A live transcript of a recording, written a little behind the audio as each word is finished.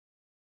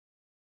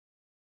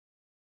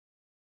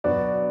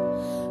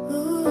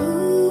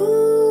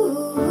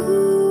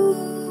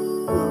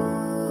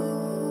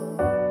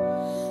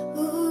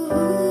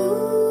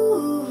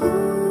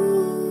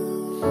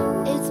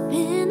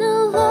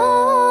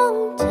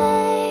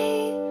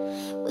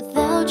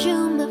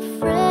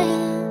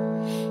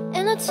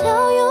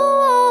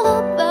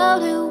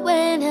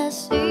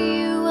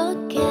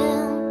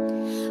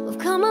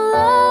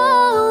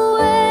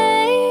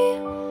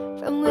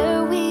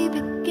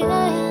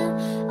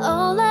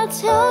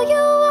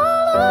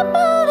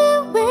about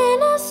it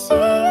when I see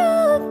you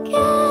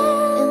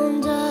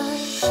again. And I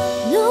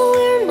know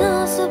we're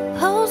not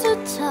supposed to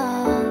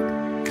talk,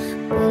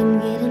 but I'm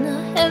getting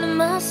ahead of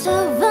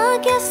myself. I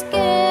get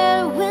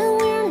scared when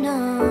we're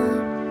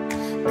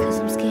not, 'cause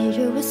I'm scared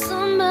you're with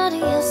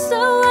somebody else. So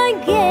I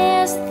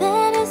guess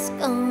that it's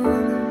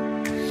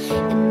gone,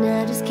 and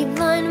I just keep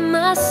lying to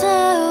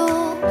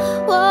myself.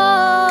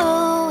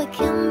 Whoa, I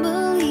can't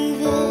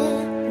believe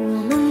it. 我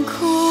们哭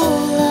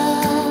了，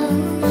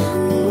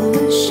我们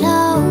笑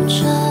着，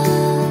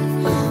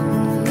我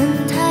们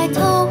抬头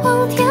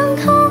望天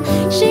空，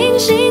星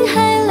星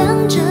还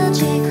亮着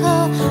几颗，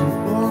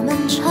我们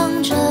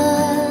唱着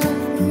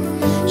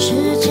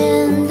时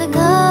间的歌，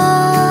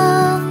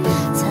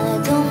才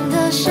懂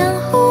得相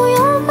互拥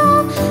抱，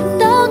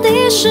到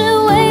底是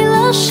为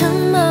了什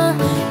么？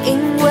因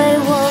为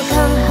我刚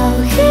好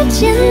遇见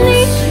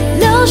你，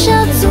留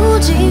下足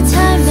迹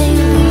才美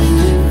丽，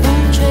风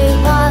吹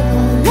花落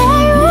泪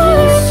如雨，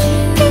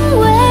因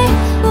为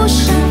不想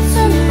分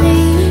离，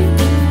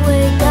因为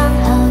刚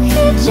好遇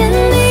见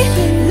你，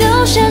留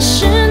下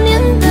10年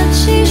的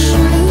期许。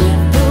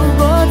如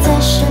果再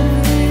相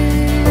遇，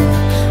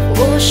我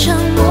想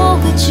我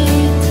会记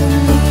得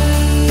你。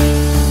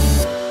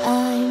I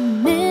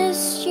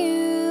miss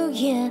you,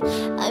 yeah,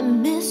 I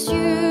miss you.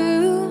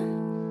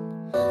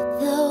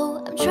 Though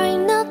I'm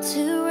trying not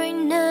to right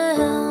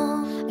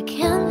now, I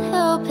can't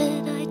help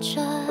it, I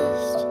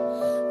just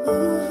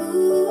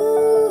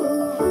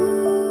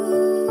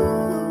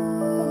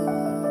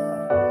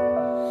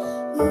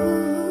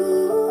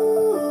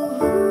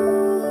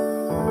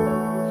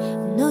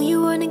know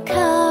you weren't a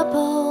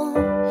couple,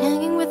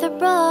 hanging with her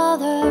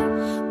brother,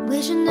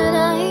 wishing that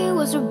I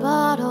was a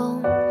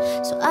bottle,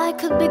 so I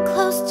could be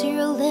close to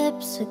your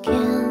lips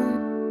again.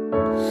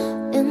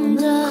 And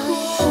I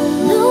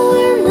know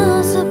we're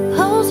not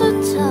supposed to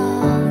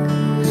talk,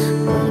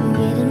 but I'm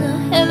getting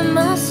ahead of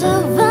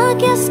myself. I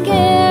get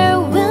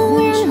scared when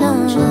we're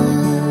not,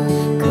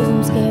 'cause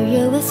I'm scared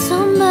you're with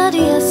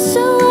somebody else.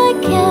 So